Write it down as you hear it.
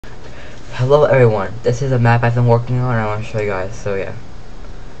Hello everyone, this is a map I've been working on and I want to show you guys, so yeah.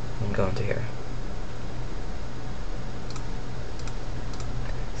 I'm going to here.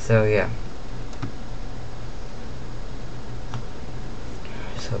 So yeah.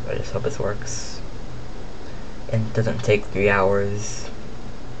 I just hope this works. And it doesn't take 3 hours.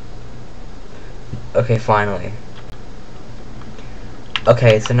 Okay, finally.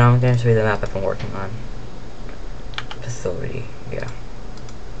 Okay, so now I'm going to show you the map I've been working on. Facility, yeah.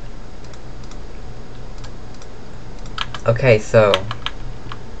 Okay, so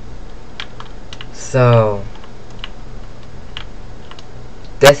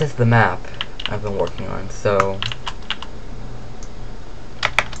this is the map I've been working on. So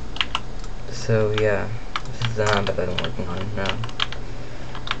yeah, this is the map that I've been working on now.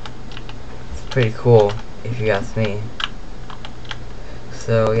 It's pretty cool, if you ask me.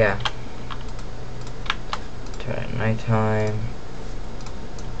 So yeah, turn at nighttime,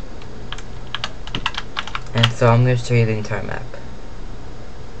 and so I'm gonna show you the entire map.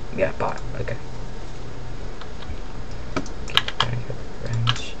 Yeah, bot. Okay.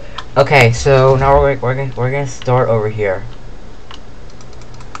 Okay, so now we're gonna start over here.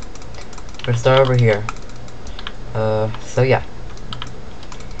 We're gonna start over here. So yeah.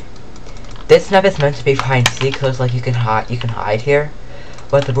 This map is meant to be hide and seek, because like you can hide here.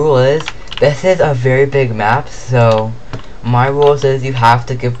 But the rule is, this is a very big map, so my rules is you have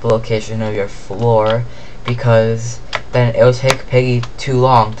to give the location of your floor, because then it will take Piggy too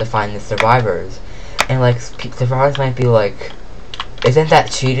long to find the survivors. And like survivors might be like, isn't that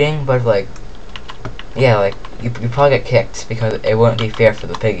cheating? But like, yeah, like you probably get kicked because it wouldn't be fair for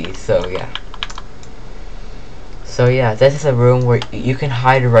the Piggies. So yeah. So yeah, this is a room where you can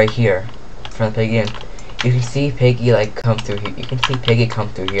hide right here from the Piggy, and you can see Piggy like come through here. You can see Piggy come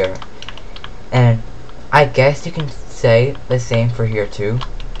through here, and I guess you can say the same for here too.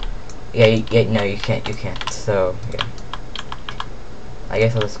 Yeah, no, you can't. You can't. So yeah, I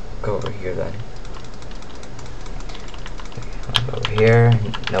guess I'll just go over here then. I'll go over here.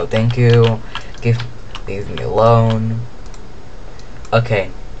 No, thank you. Leave me alone.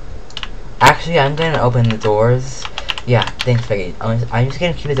 Okay. Actually, I'm gonna open the doors. Yeah, thanks, Peggy. I'm just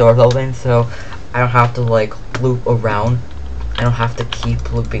gonna keep the doors open so I don't have to like loop around. I don't have to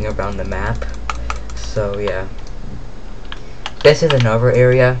keep looping around the map. So yeah. This is another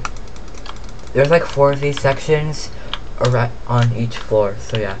area. There's like 4 of these sections on each floor.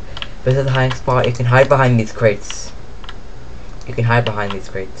 So yeah. This is the hiding spot. You can hide behind these crates. You can hide behind these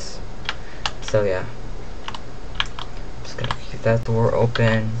crates. So yeah. I'm just gonna keep that door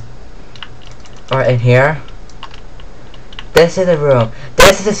open. Alright, in here. This is a room.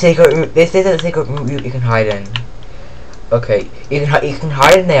 This is a secret room. This is a secret room you can hide in. Okay, you can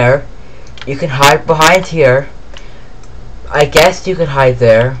hide in there. You can hide behind here. I guess you can hide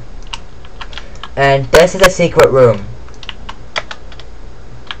there. And this is a secret room.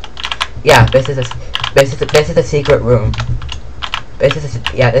 Yeah, this is a secret room. This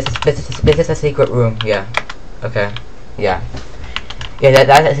is a secret room. Yeah. Okay. Yeah. Yeah,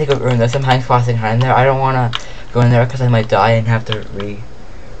 that's a secret room. There's some hiding spots in there. I don't wanna go in there because I might die and have to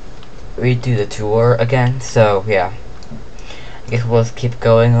redo the tour again. So yeah, I guess we'll just keep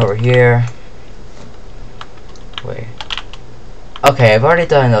going over here. Wait. Okay, I've already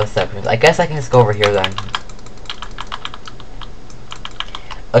done those sections. I guess I can just go over here then.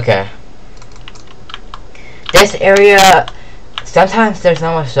 Okay. This area, sometimes there's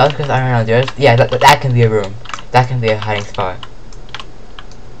not much stuff because I don't know. That can be a room. That can be a hiding spot.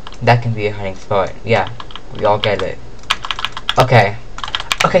 That can be a hiding spot. Yeah, we all get it. Okay.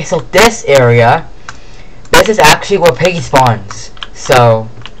 Okay, so this area, this is actually where Piggy spawns. So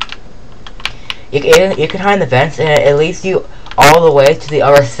you can hide in the vents, and it leads you all the way to the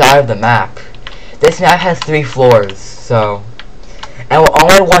other side of the map. This map has 3 floors, so, and we're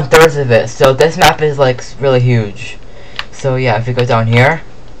only 1/3 of it. So this map is like really huge. So yeah, if you go down here,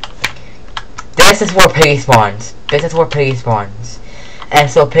 this is where Piggy spawns. This is where Piggy spawns. And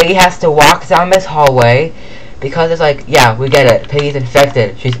so Piggy has to walk down this hallway because it's like, yeah, we get it. Piggy's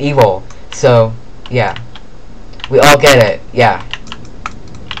infected. She's evil. So, yeah. We all get it. Yeah.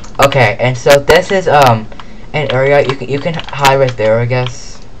 Okay, and so this is an area you can hide right there, I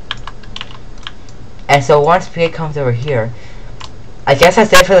guess. And so once Piggy comes over here, I guess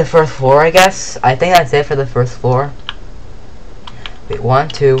that's it for the first floor, I guess. I think that's it for the first floor. Wait, 1,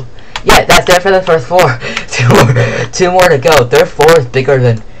 2. Yeah, that's it for the first floor. Two more to go. Third floor is bigger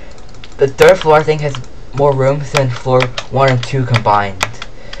than the third floor. I think has more rooms than floor 1 and 2 combined.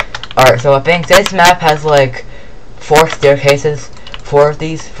 Alright, so I think this map has like 4 staircases. 4 of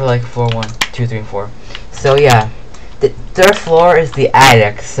these for like floor 1, 2, 3, and 4. So yeah, third floor is the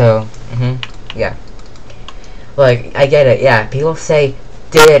attic, so, yeah. Like, I get it, yeah, people say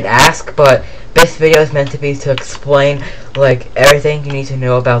didn't ask, but this video is meant to be to explain, like, everything you need to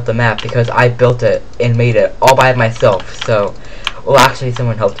know about the map, because I built it and made it all by myself, so, well, actually,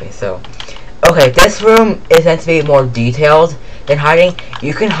 someone helped me, so. Okay, this room is meant to be more detailed than hiding.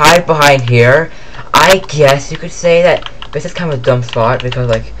 You can hide behind here. I guess you could say that this is kind of a dumb spot, because,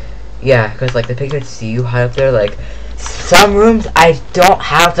 like, yeah, because, like, the pig could see you hide up there, like, some rooms, I don't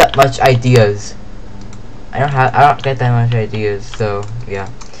have that much ideas. I don't get that much ideas, so, yeah.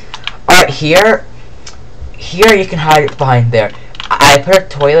 Alright, here you can hide behind there. I put a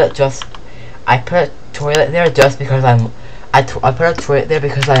toilet there just because I put a toilet there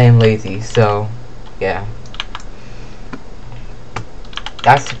because I am lazy, so, yeah.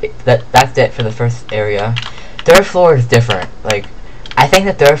 That's it for the first area. Third floor is different. Like, I think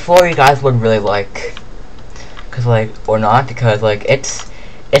the third floor you guys would really like. Cause like, or not, because like, it's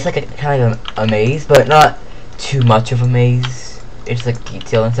like a kind of a maze, but not too much of a maze. It's like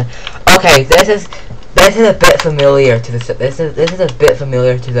detail and stuff. Okay, this is a bit familiar to this is a bit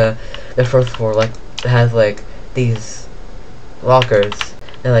familiar to the first floor. Like, it has like these lockers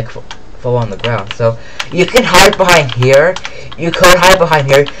that like fall on the ground. So you can hide behind here. You could hide behind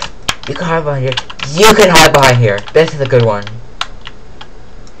here. You can hide behind here. You can hide behind here. This is a good one.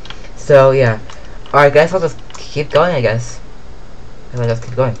 So yeah. Alright guys, I'll just keep going, I guess. I'll just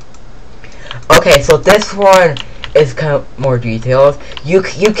keep going. Okay, so this one is kind of more detailed. You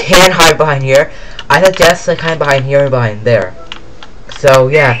can hide behind here. I suggest like hide behind here and behind there. So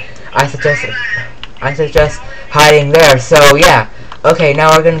yeah, I suggest hiding there. So yeah. Okay,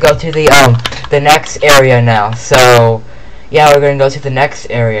 now we're gonna go to the next area now. So yeah, we're gonna go to the next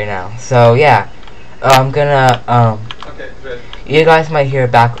area now. So yeah, I'm gonna Okay, good. You guys might hear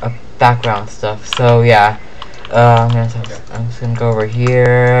background stuff. So yeah, I'm just gonna go over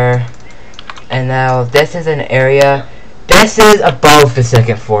here. And now this is an area. This is above the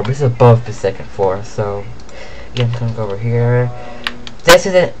second floor. This is above the second floor. So yeah, I'm just gonna go over here. This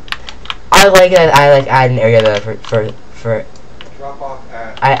is an. I like that. I like add an area there for. Drop off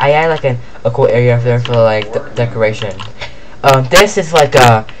at. I add like a cool area there for like decoration. This is like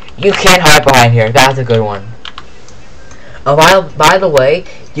you can't hide behind here. That's a good one. By the way,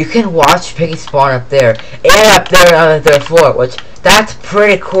 you can watch Piggy spawn up there and up there on the third floor, which that's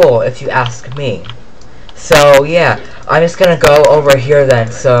pretty cool if you ask me. So yeah, I'm just gonna go over here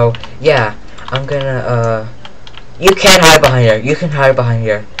then. So yeah, I'm gonna you can hide behind here. You can hide behind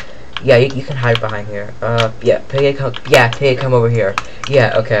here. Yeah, you can hide behind here. Yeah, Piggy come over here.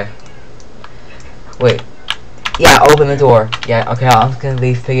 Yeah, okay. Wait. Yeah, open the door. Yeah, okay, I'm just gonna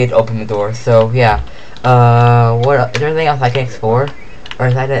leave Piggy to open the door. So yeah. Is there anything else I can explore? Or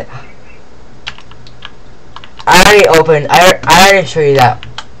is that it? I already showed you that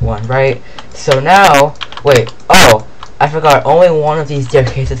one, right? So now, wait, oh, I forgot, only one of these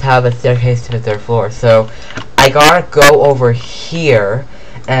staircases have a staircase to the third floor. So, I gotta go over here,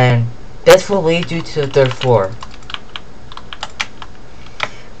 and this will lead you to the third floor.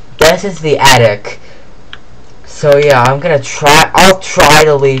 This is the attic. So yeah, I'll try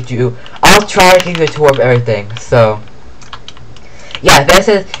to lead you. I'll try to give you a tour of everything. So yeah, this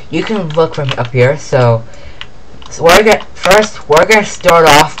is, you can look from up here. So we're gonna start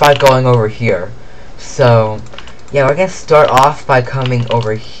off by going over here. So yeah, we're gonna start off by coming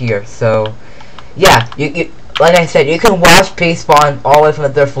over here. So yeah, you like I said, you can watch Piggy spawn all the way from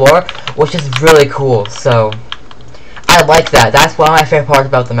the third floor, which is really cool. So I like that. That's one of my favorite parts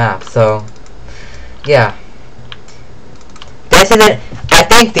about the map. So yeah. This isn't, I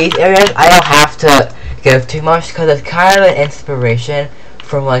think these areas I don't have to give too much because it's kind of an inspiration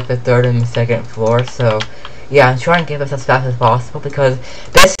from like the third and the second floor. So yeah, I'm trying to give this as fast as possible because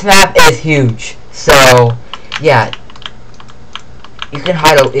this map is huge. So yeah, you can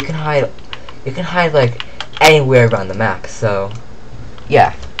hide like anywhere around the map. So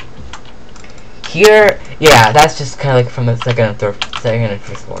yeah, here, yeah, that's just kind of like from the second and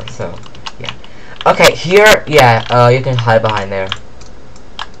first floor. So yeah. Okay, here, yeah, you can hide behind there.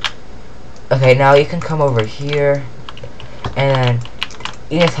 Okay, now you can come over here, and then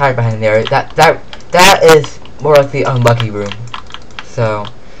you can just hide behind there. That is more like the unlucky room. So,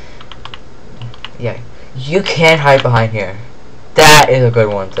 yeah, you can hide behind here. That is a good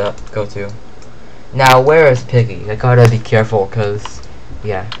one to go to. Now, where is Piggy? I gotta be careful, cause,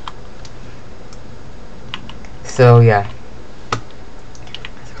 yeah. So, yeah.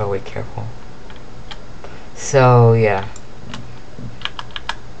 Let's go be careful. So yeah.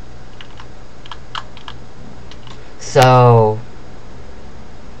 So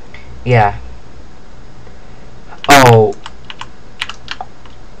yeah. Oh,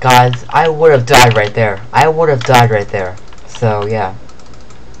 guys, I would have died right there. I would have died right there. So yeah.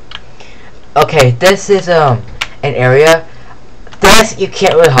 Okay, this is an area. This you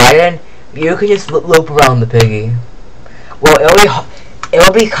can't really hide in. You can just loop around the piggy. Well,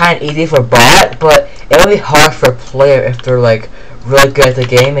 it'll be kind of easy for bot, but it'll be hard for player if they're like really good at the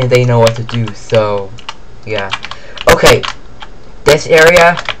game and they know what to do. So yeah. Okay, this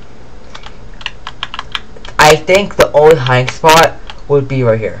area. I think the only hiding spot would be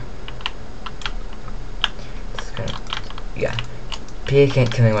right here. Just gonna, yeah. P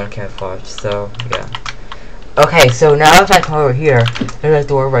can't kill me when camouflage, so yeah. Okay, so now if I come over here, there's a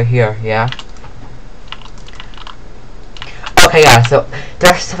door right here, yeah? Okay, yeah, so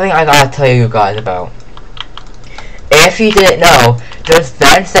there's something I gotta tell you guys about. If you didn't know, there's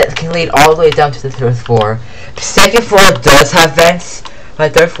vents that can lead all the way down to the third floor. The second floor does have vents,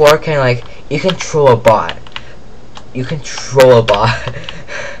 but third floor can, like, you can troll a bot. You can troll a bot.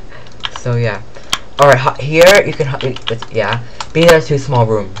 So yeah. Alright, here you can, yeah. These are 2 small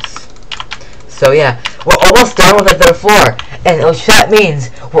rooms. So yeah, we're almost done with the third floor, and that means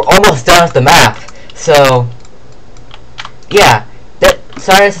we're almost done with the map. So yeah,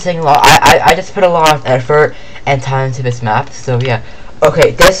 sorry this is taking long. I just put a lot of effort and time into this map. So yeah,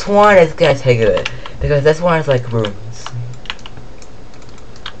 okay, this one is gonna take a bit because this one is like rooms.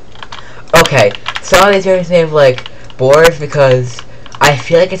 Okay, some of these rooms may have like boards because I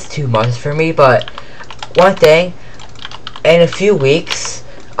feel like it's too much for me. But one thing, in a few weeks,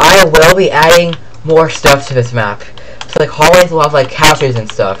 I will be adding more stuff to this map. So like hallways will have like couches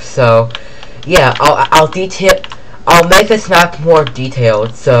and stuff. So yeah, I'll make this map more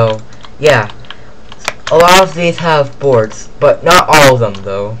detailed. So yeah, a lot of these have boards, but not all of them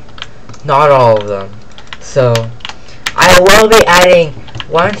though. Not all of them. So I will be adding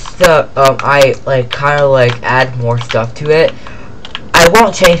once the I like kind of like add more stuff to it. I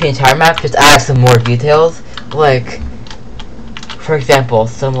won't change the entire map, just add some more details. Like, for example,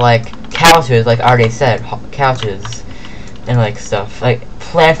 some like couches, like I already said, couches and like stuff, like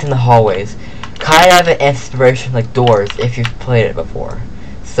plants in the hallways. Kind of an inspiration like doors if you've played it before.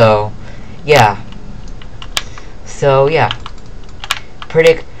 So yeah. So yeah.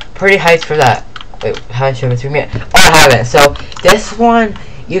 Pretty hyped for that. Wait, haven't shown it to me. Oh, I haven't. So this one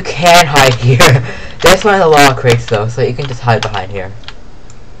you can hide here. This one has a lot of crates though, so you can just hide behind here.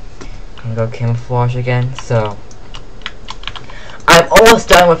 I'm gonna go camouflage again. So I'm almost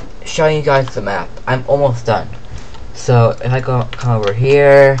done with showing you guys the map. I'm almost done. So if I come over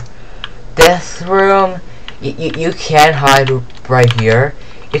here, this room, you can hide right here.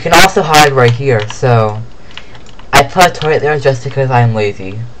 You can also hide right here. So I put a toilet there just because I'm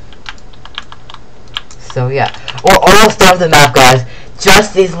lazy. So yeah, we're almost done with the map, guys.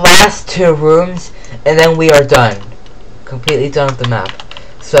 Just these last 2 rooms, and then we are done. Completely done with the map.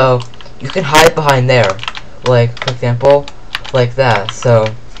 So you can hide behind there, like for example, like that.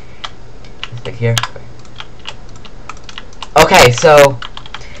 So stick here. Okay, so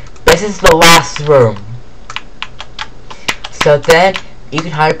this is the last room. So then you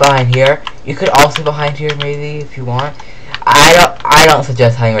can hide behind here. You could also behind here maybe if you want. I don't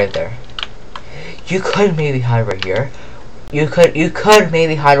suggest hiding right there. You could maybe hide right here. You could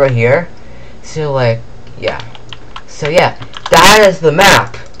maybe hide right here. So like yeah. So yeah, that is the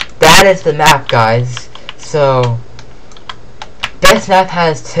map. That is the map, guys. So this map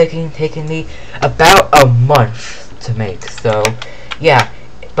has taken me about a month to make. So yeah,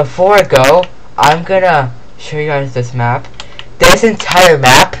 before I go, I'm gonna show you guys this map. This entire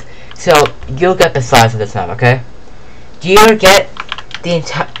map, so you'll get the size of this map, okay? Do you get the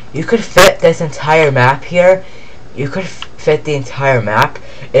entire? You could fit this entire map here. You could fit the entire map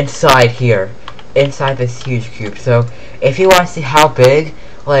inside here, inside this huge cube. So if you want to see how big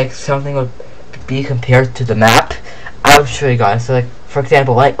like something would be compared to the map, I'll show you guys. So like for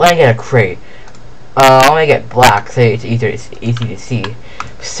example, like let me get a crate. I'll make it black so it's easy to see.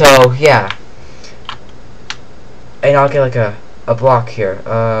 So yeah, and I'll get like a block here.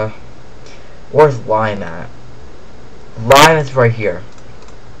 Where's lime at? Lime is right here.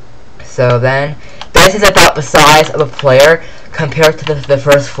 So then this is about the size of a player compared to the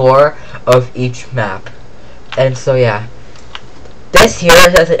first floor of each map. And so yeah, this here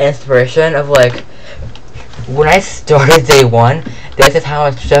is just an inspiration of like when I started day 1, this is how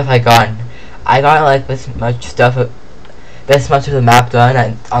much stuff I got. I got like this much stuff, this much of the map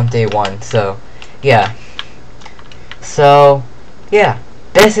done on day 1. So yeah. So yeah,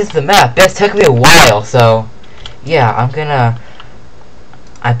 this is the map. This took me a while. So yeah,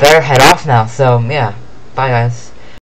 I better head off now. So yeah, bye guys.